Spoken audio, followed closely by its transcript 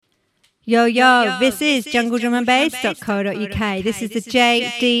Yo, this is jungledrumandbass.co.uk. This is the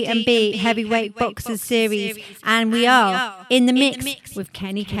JD&B Heavyweight Boxers series, and we are in the mix with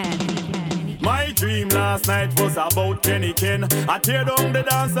Kenny Ken. My dream last night was about Kenny Ken. I tear down the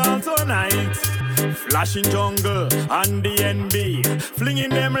dance hall tonight. Flashing jungle and the NB,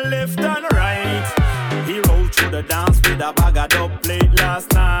 flinging them left and right. He rolled through the dance with a bag of dub plate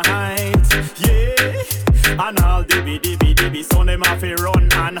last night. Yeah, and all dibby, so them have to run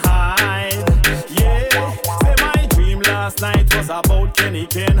and hide. Yeah, say my dream last night was about Kenny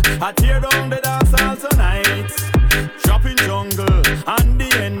Ken. I tear down the dance hall tonight. Dropping jungle and the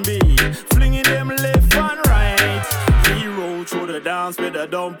NB, flinging them left and right. He rolled through the dance with the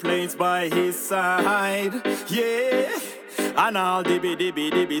dumplings by his side. Yeah, and all dibby.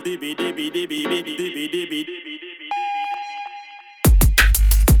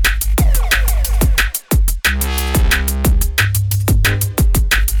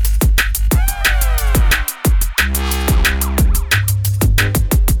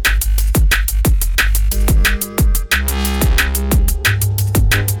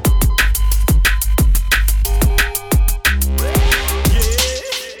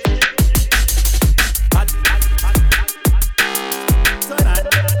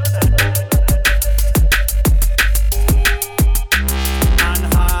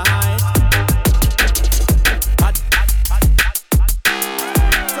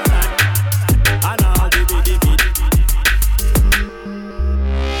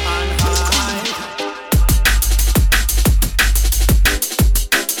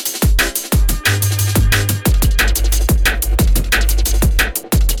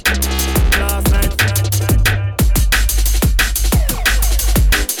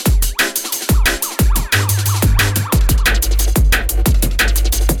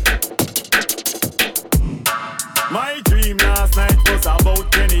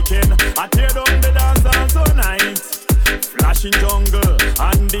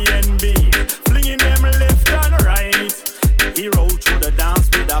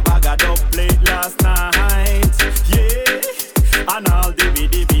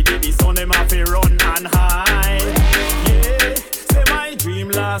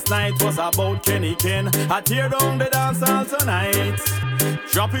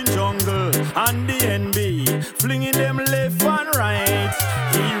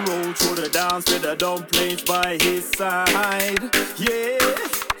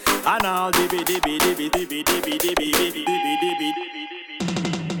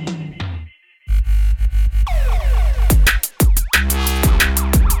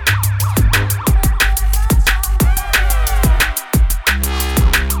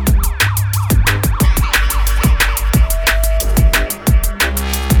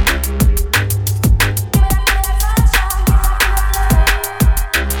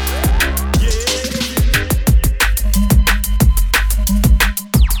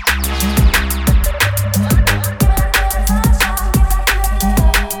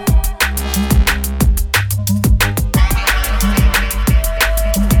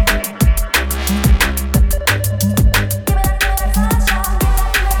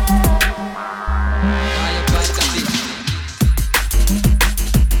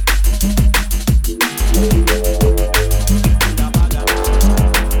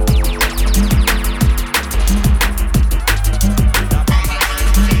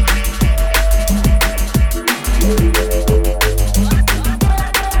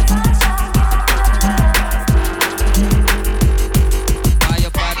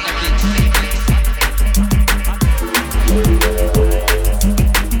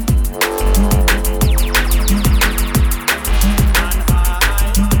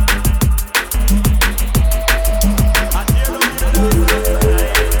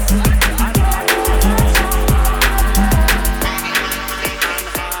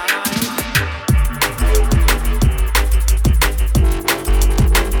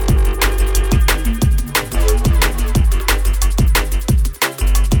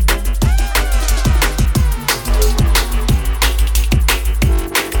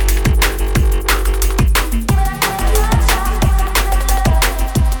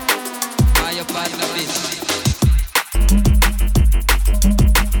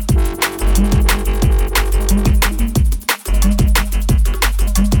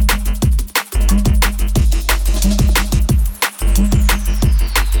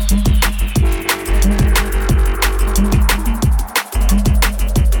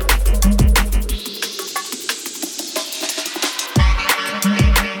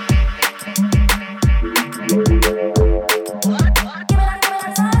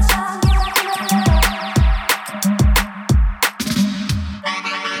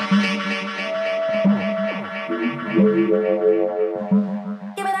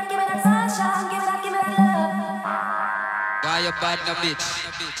 bad no bitch.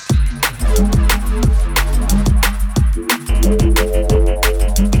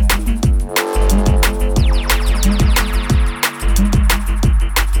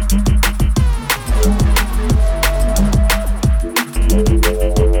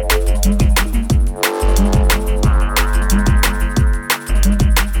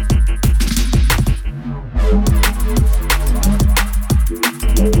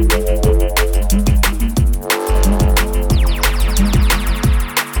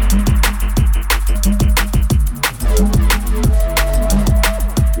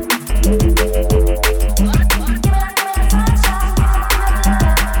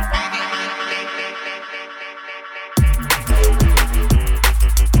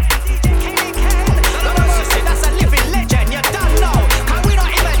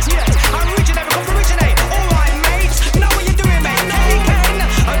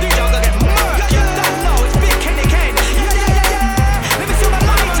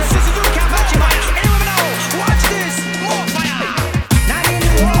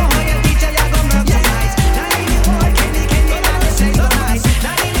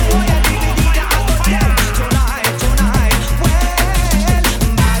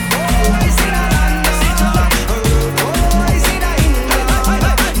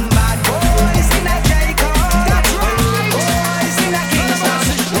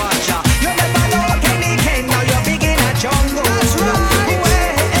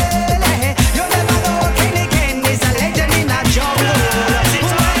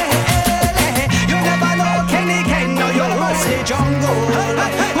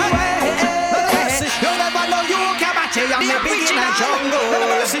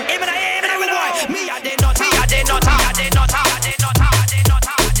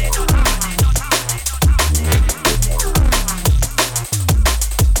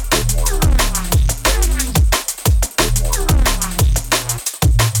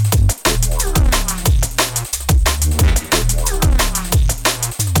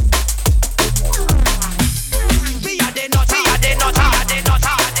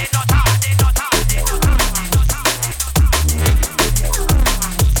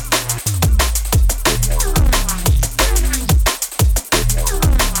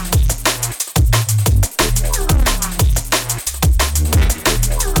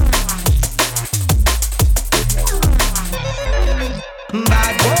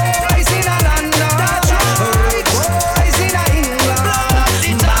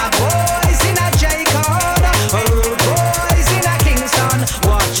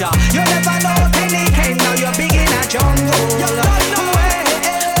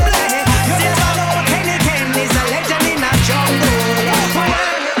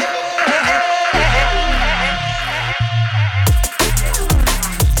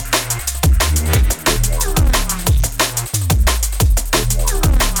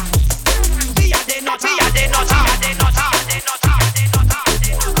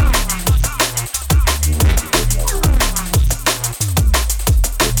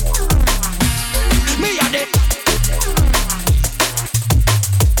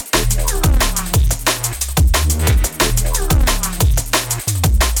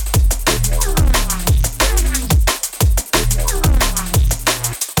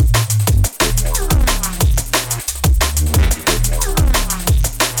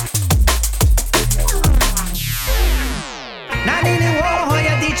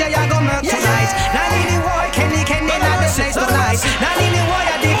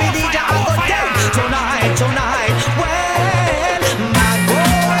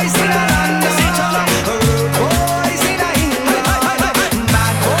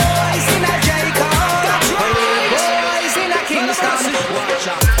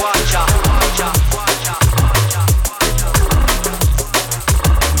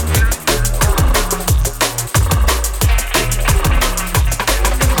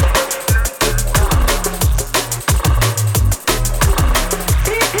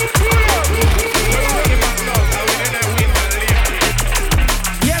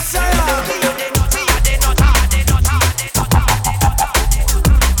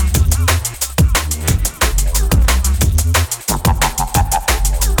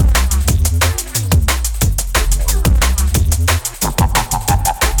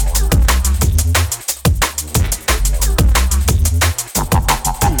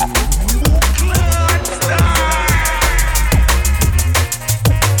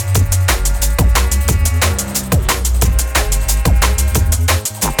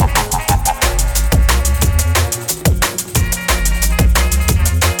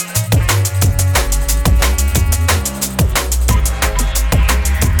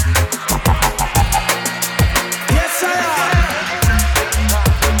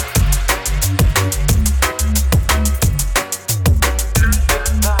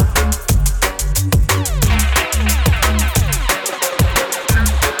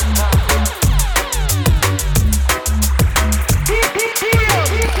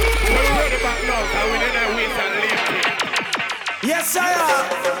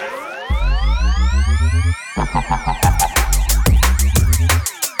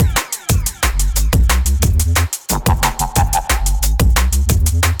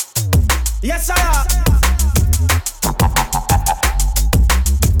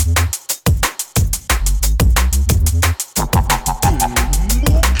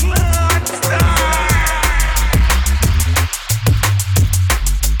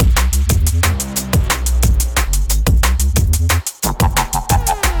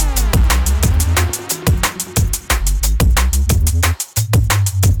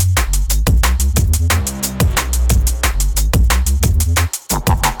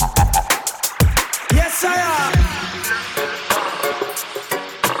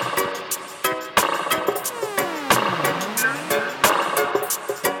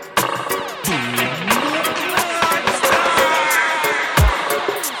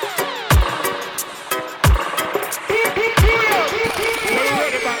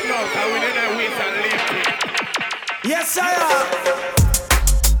 Yes, sir.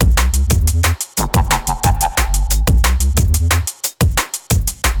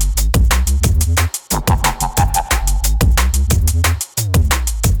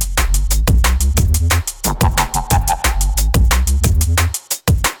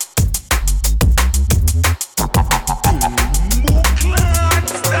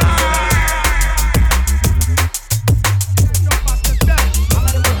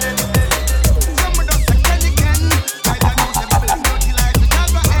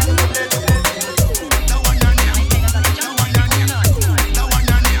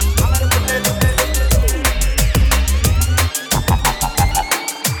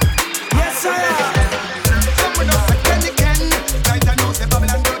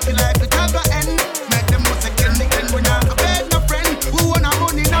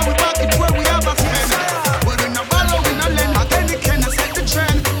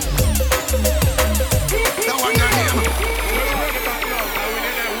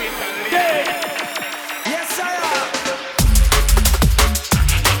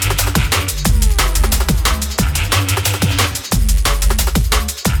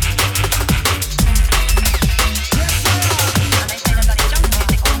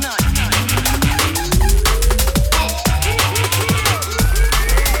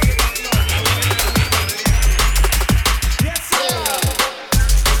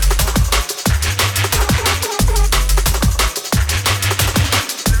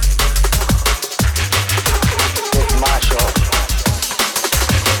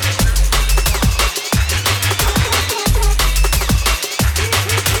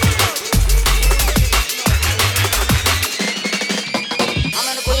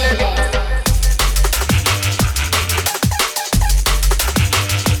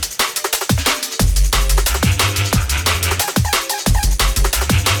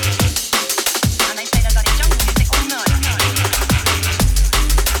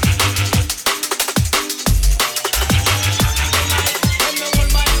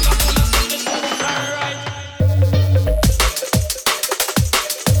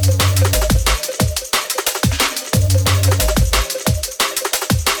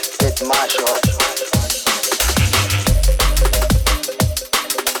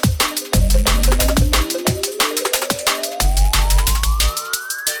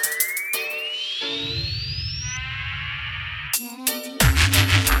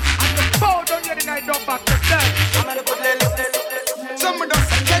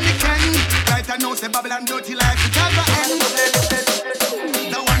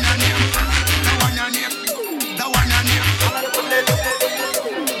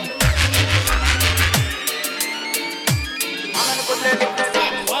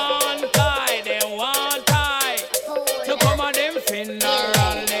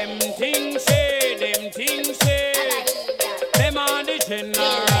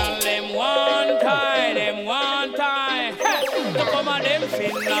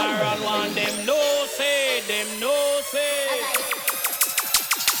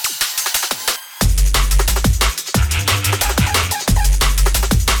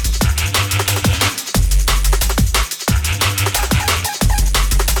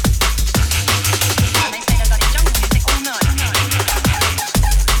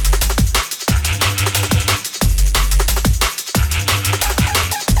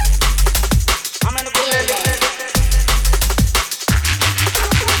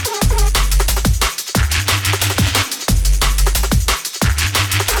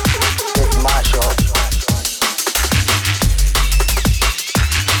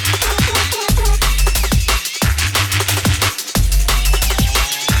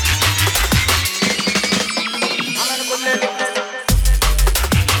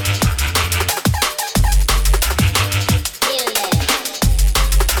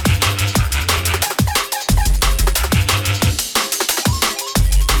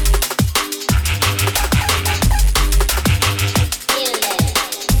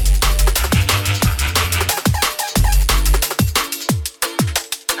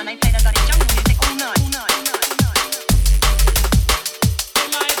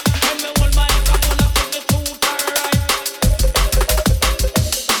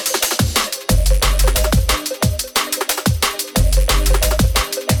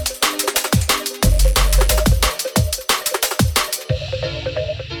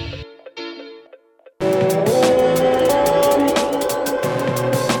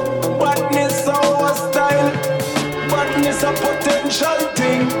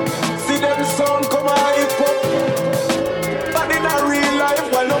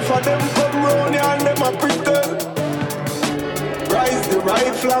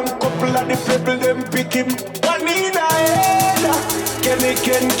 rifle and couple of the people them pick him. One in a head, Kenny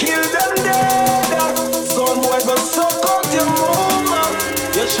can kill them dead. Some boy go suck out your mama.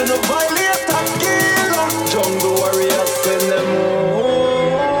 You shouldn't violate a killer. Jungle warriors send them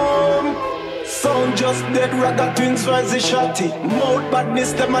home. Sound just dead, Ragga twins rise the shotty. Mouth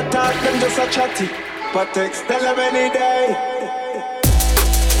badness them attack, them just a chatty. But text tell them any day.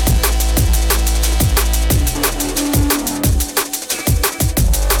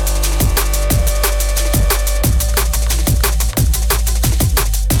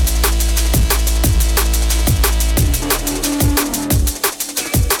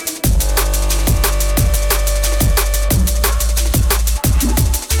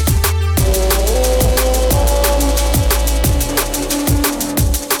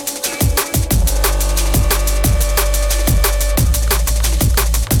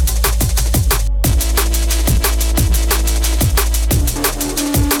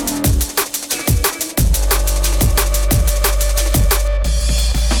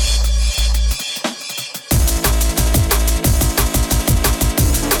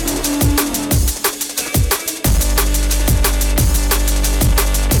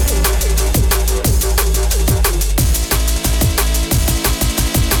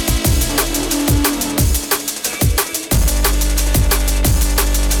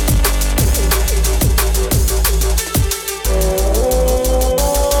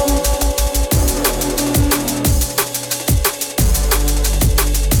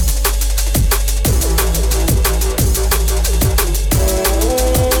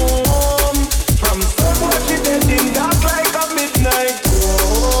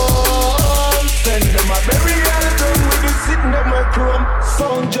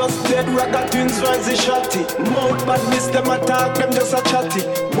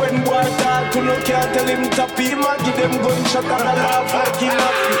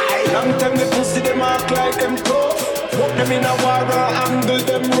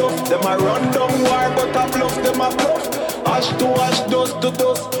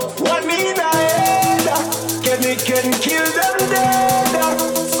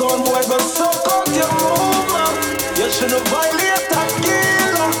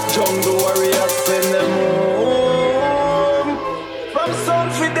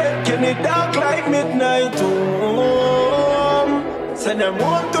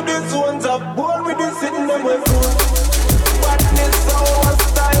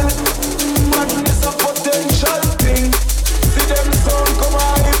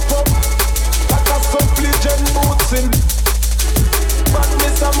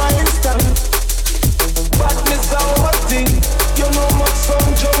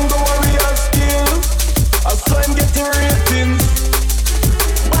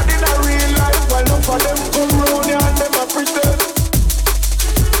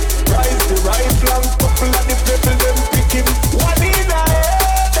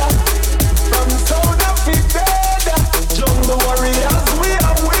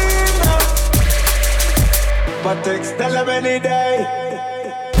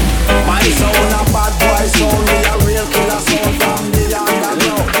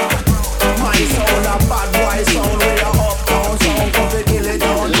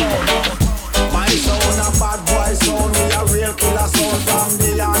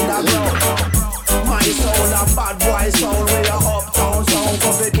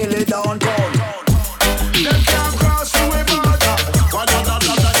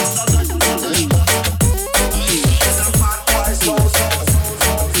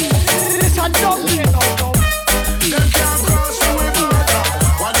 Them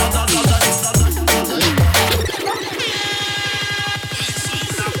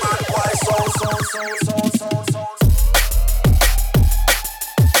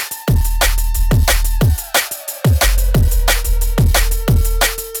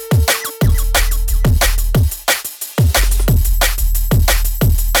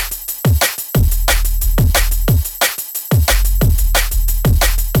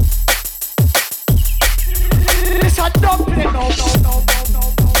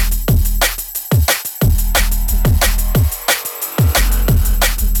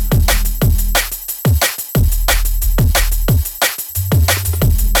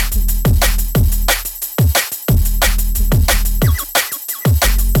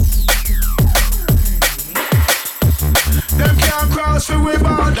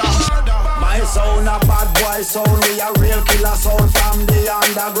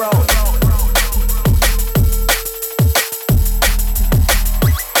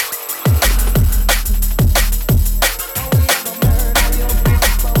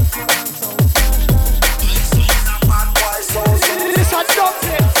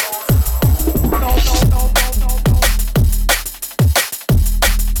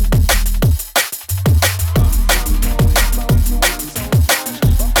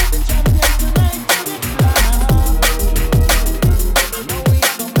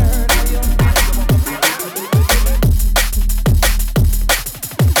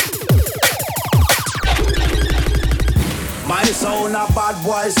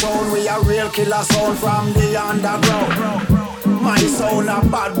boy sound, we a real killer sound from the underground. My sound a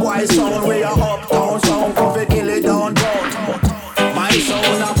bad boy sound, we a uptown sound, come fi kill it downtown. My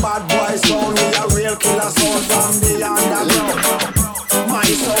sound a bad boy sound, we a real killer sound from the underground. My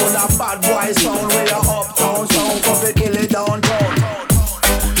sound a bad boy sound, we a uptown sound, come fi kill it downtown.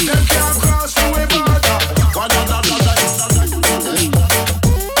 Them can't cross through a border. My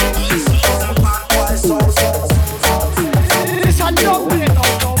sound a bad boy sound, This a double it up.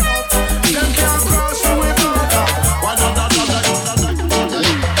 them can't cross through a border. Bad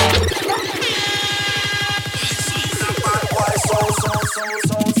boy sound.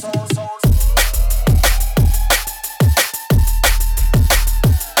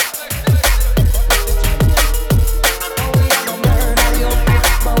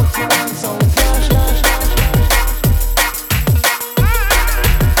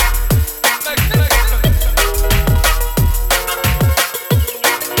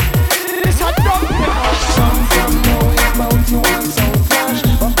 This a double it up. Some from know about you and some flash,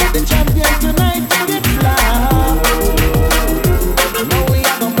 but for the champion tonight to get fly. Now we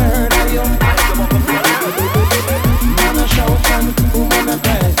are gonna murder you. Man a shout and woman a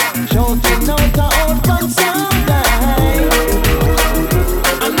cry, shouting out the old from sound die.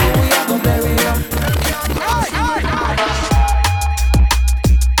 And now we are gonna bury you.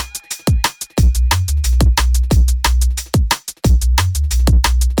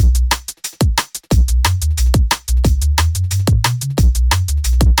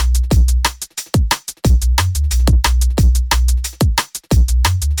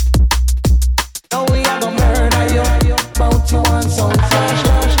 Now we are gonna murder you. About you and some flash. Now we are gonna murder you. About you and some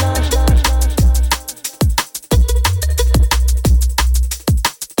flash.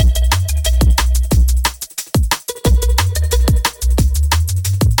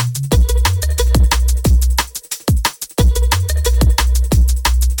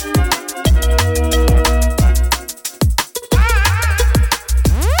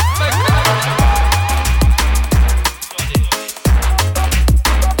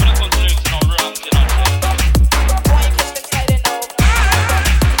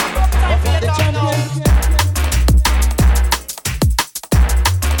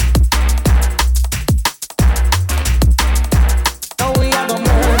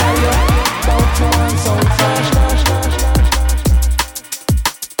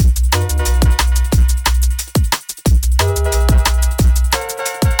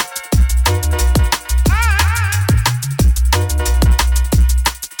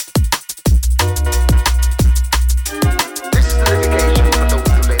 This is the dedication for those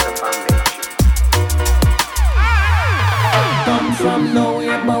who lay the foundation. Come from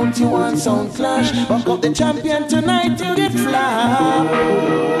nowhere, about you and sound clash. Buck up the champion tonight, you get fly.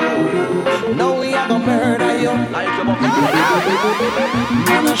 Now we are gonna murder you.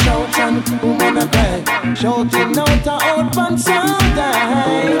 Man a shout and woman a cry, shouting out the old from sound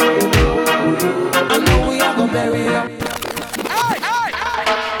die. And now we are gonna bury you.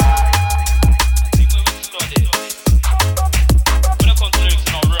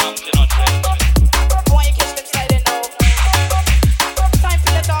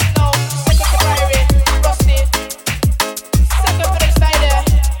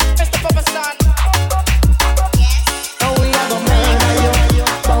 Now we are gonna murder you.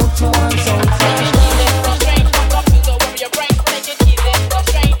 About you and sound clash. Don't confuse the warrior brain. Take it easy. No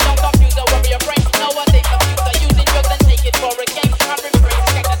strain, don't confuse the warrior brain. Nowadays, confused are using your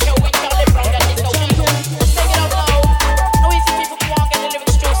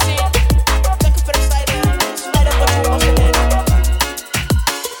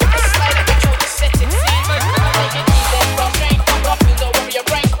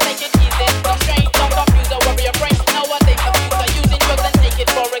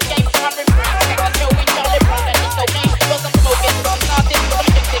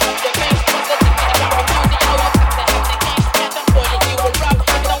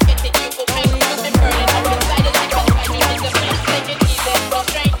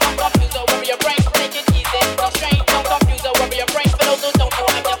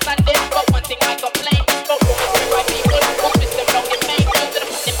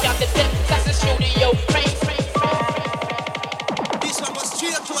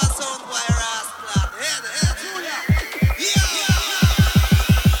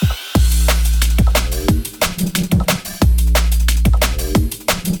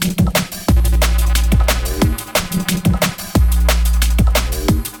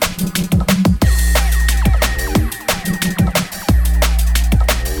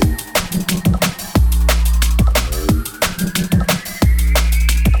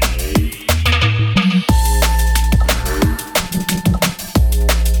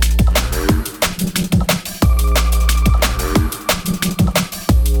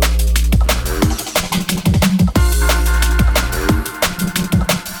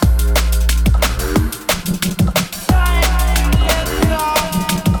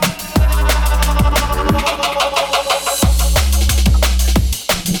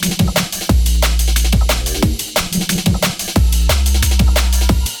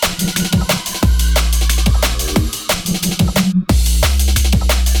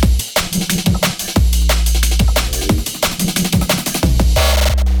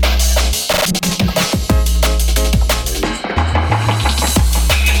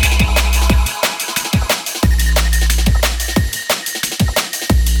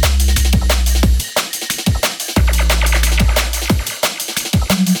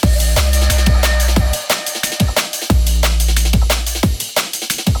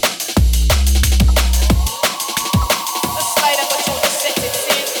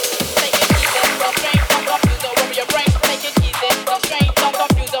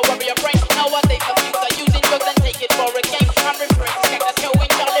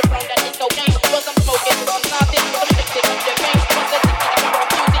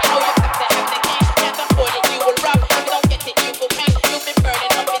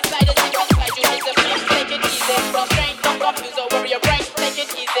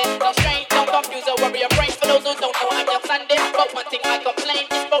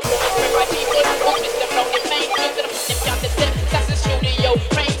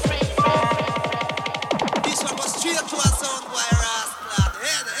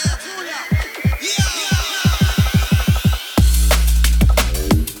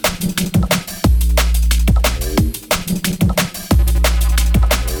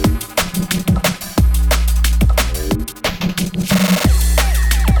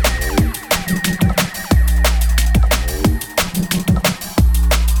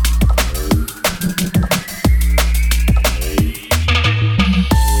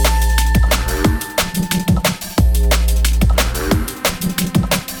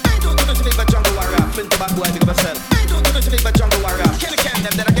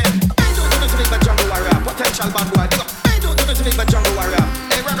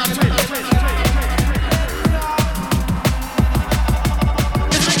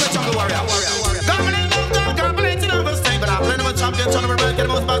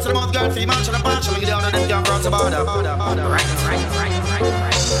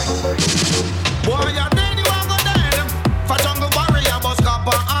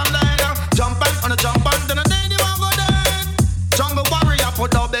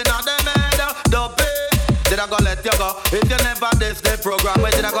me program,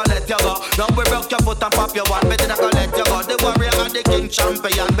 where did I go let you go? Now we broke your foot and pop your one, where did I go let you go? The warrior and the king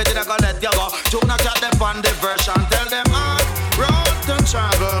champion, where did I go let you go? Tuna got them on the version, tell them on road to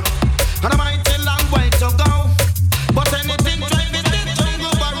travel, and a mighty long way to go. But anything try me, this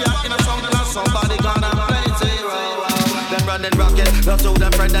jungle warrior in a jungle, and somebody gonna play zero. Them run and rock it, love to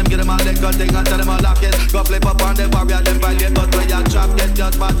them friend, them get them a liquor thing and tell them a lock it. Go flip up on the warrior, them violate, but when you drop it,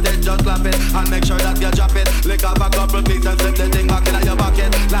 just bat it, just clap it, and make sure that you drop it. Lick up a couple feet and slip the thing back in your pocket.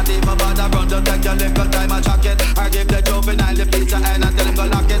 Not even bother run to take your little time and jacket. Or give the juvenile the pizza and tell him go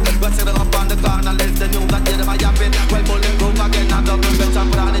lock it. Go sit up on the corner, lift the news and get them a yap it. Well, bullet proof again, and double bitch and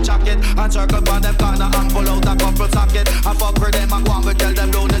put on the jacket. And circle on them corner and pull out a couple socket. And fuck for them and go on, we tell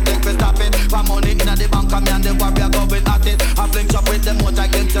them don't think we stop it. For money in the bank, and me and the warrior going at it. I flinch up with the motor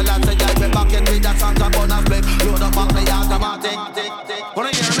till I say I will back it with that Santa bonus flip. Load up on the automatic.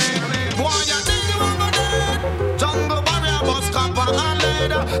 Wanna hear me? Go on, you think you want to dead? Jungle warrior, bus copper and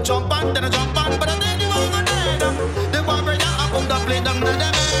leader. Jump on, then I jump on, but I think you want to dead. The warrior, I put the plate down to the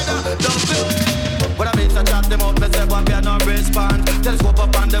bed. Don't feel. When I meet a chat, them out, me say warrior no respond. Telescope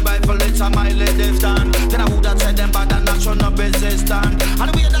up on the rifle, it's a mile distance. Then I would have said them bad and not show no resistance. And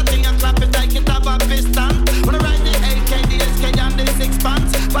the way that thing I clap it like it have a piston. When I ride the AK, the SK and the 6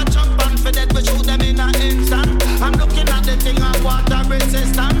 pants. But jump on for that, we shoot them in an instant. I'm looking at the thing and water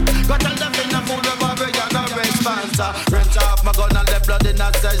resistant. Go tell them in the food, the warrior no response. Wrench off my gun and left blood in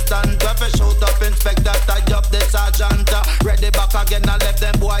assistant. If I shoot up, inspector, tie up the sergeant. Ready back again and left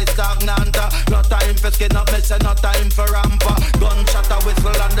them boys stagnant. No time for skin up, missing no time for ramp. Gunshot a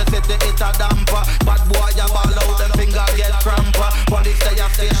whistle and the city it a damper. Bad boy a ball out, them finger get cramp. Police they a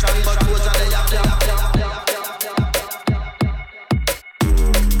station, but those are they a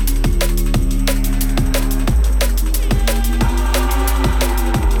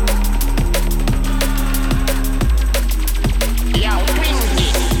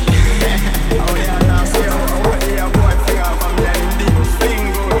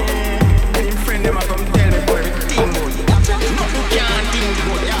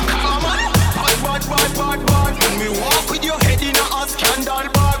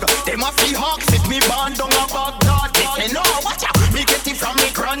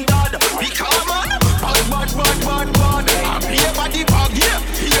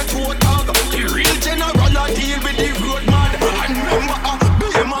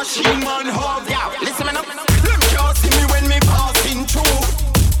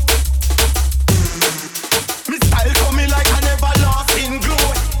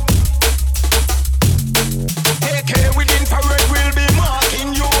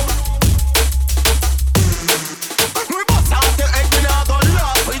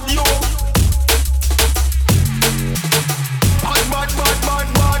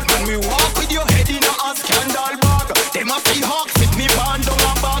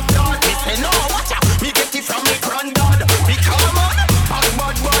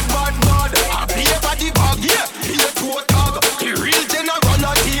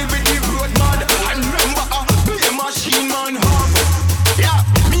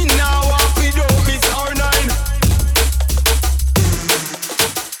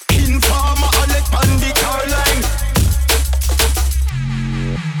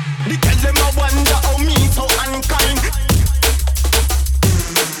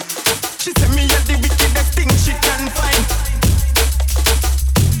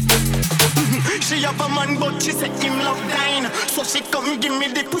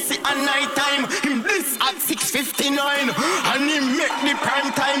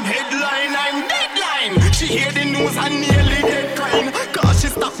She hear the news and nearly dead crying, cause she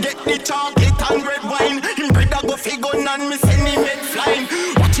stopped get the talk.